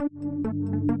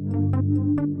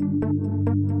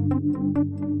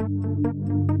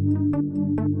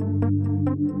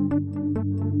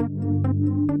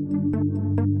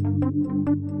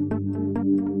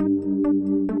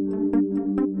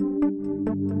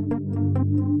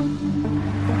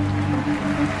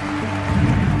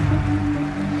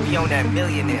be on that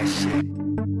millionaire shit.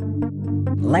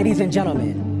 Ladies and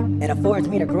gentlemen, it affords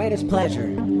me the greatest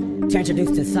pleasure to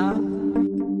introduce to some.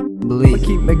 I'ma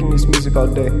keep making this music all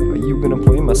day. Are you gonna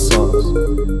play my songs?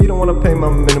 You don't wanna pay my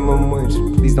minimum wage.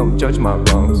 Please don't judge my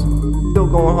wrongs. Still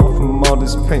going hard from all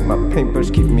this paint. My paintbrush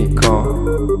keep me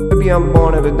calm. Maybe I'm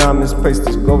born at a diamond's place.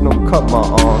 This gold don't cut my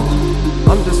arms.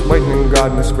 I'm just waiting in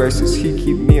God's graces. He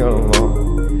keep me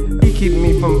alone. He keep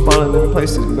me from falling in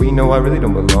places, but you know I really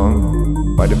don't belong.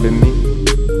 Might have been me,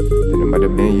 then it might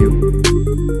have been you.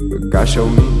 But God showed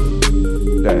me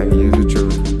that He is the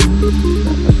truth.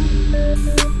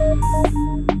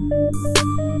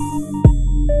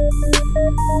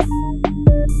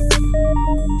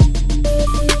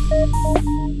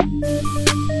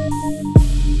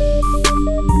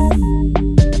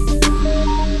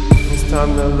 It's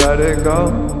time to let it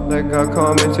go. Let God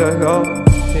come into your help.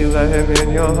 He let Him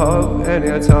in your hope, and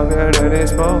He'll tell me that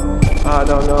it's more. I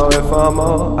don't know if I'm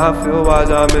old. I feel wise,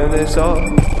 I'm in this soul.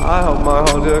 I hope my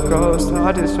hold the ghost.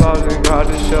 I just swallowed and got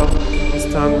to show.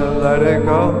 It's time to let it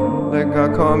go. Let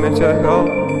God come into your help.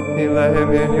 He let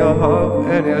Him in your hope,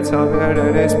 and He'll tell me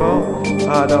that it's more.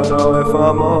 I don't know if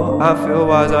I'm old. I feel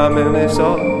wise, I'm in this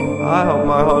soul. I hope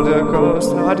my hold the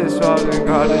ghost. I just swallowed and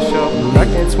got to show. Back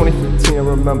in 2015, I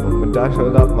remember when I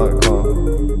filled up my car.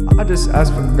 I just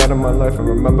asked for God in my life and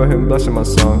remember Him blessing my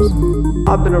songs.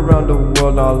 I've been around the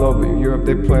world all over Europe,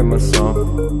 they play my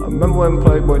song. I remember when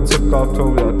Playboy took off,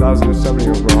 told me 1,070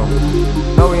 and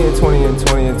wrong. Now we in 20 and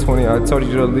 20 and 20, I told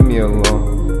you to leave me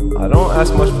alone. I don't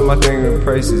ask much for my thing and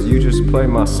praises, you just play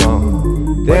my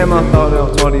song. Damn, I thought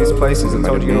out all these places, I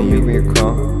told you don't leave me a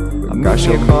crumb. I got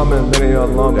you a calm and let it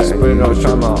alone, but split it all,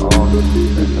 try my own.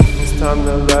 It's time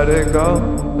to let it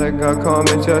go, let God come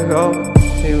into your help.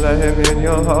 He let Him in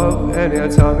your hope, and He'll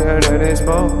tell me that it's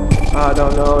more. I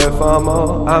don't know if I'm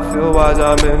old, I feel wise,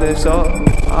 I'm in this soul.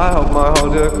 I hope my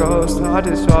hold the ghost, I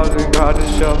just swallowed and got to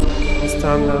show. It's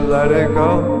time to let it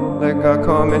go, let God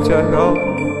come into your help.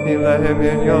 He let Him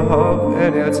in your hope,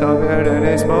 and He'll tell me that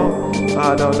it's more.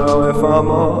 I don't know if I'm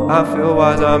old, I feel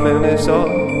wise, I'm in this soul.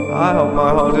 I hope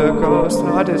my hold the ghost,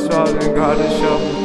 I just swallowed and got to show.